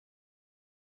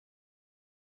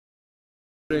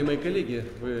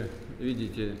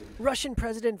Russian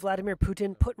President Vladimir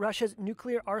Putin put Russia's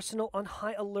nuclear arsenal on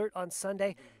high alert on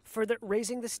Sunday, further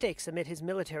raising the stakes amid his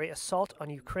military assault on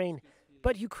Ukraine.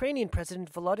 But Ukrainian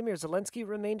President Volodymyr Zelensky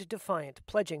remained defiant,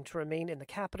 pledging to remain in the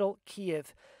capital,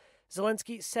 Kyiv.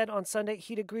 Zelensky said on Sunday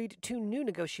he'd agreed to new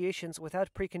negotiations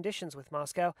without preconditions with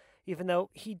Moscow, even though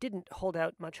he didn't hold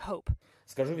out much hope.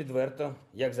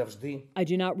 I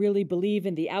do not really believe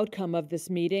in the outcome of this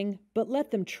meeting, but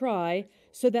let them try,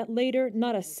 so that later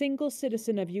not a single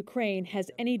citizen of Ukraine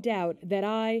has any doubt that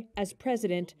I, as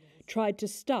president, tried to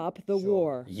stop the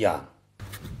war.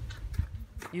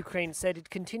 Ukraine said it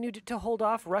continued to hold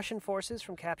off Russian forces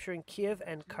from capturing Kyiv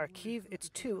and Kharkiv, its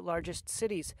two largest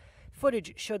cities.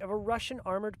 Footage showed of a Russian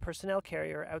armored personnel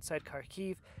carrier outside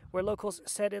Kharkiv, where locals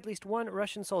said at least one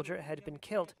Russian soldier had been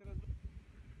killed.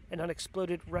 An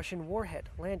unexploded Russian warhead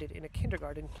landed in a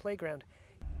kindergarten playground.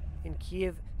 In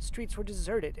Kyiv, streets were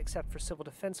deserted except for civil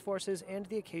defense forces and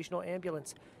the occasional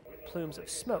ambulance. Plumes of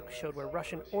smoke showed where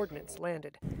Russian ordnance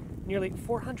landed. Nearly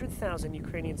 400,000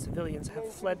 Ukrainian civilians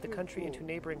have fled the country into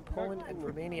neighboring Poland and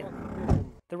Romania.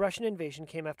 The Russian invasion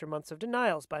came after months of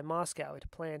denials by Moscow.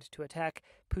 It planned to attack.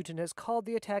 Putin has called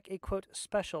the attack a, quote,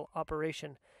 special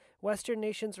operation. Western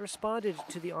nations responded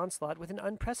to the onslaught with an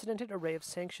unprecedented array of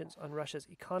sanctions on Russia's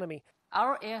economy.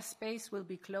 Our airspace will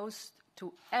be closed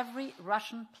to every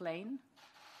Russian plane,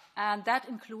 and that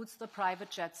includes the private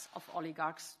jets of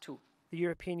oligarchs too. The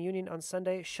European Union on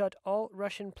Sunday shut all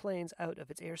Russian planes out of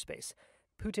its airspace.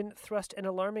 Putin thrust an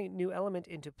alarming new element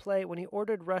into play when he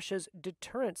ordered Russia's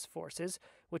deterrence forces,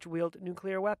 which wield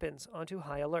nuclear weapons, onto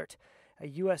high alert. A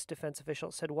U.S. defense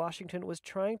official said Washington was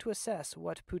trying to assess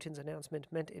what Putin's announcement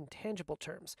meant in tangible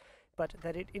terms, but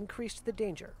that it increased the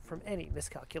danger from any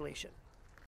miscalculation.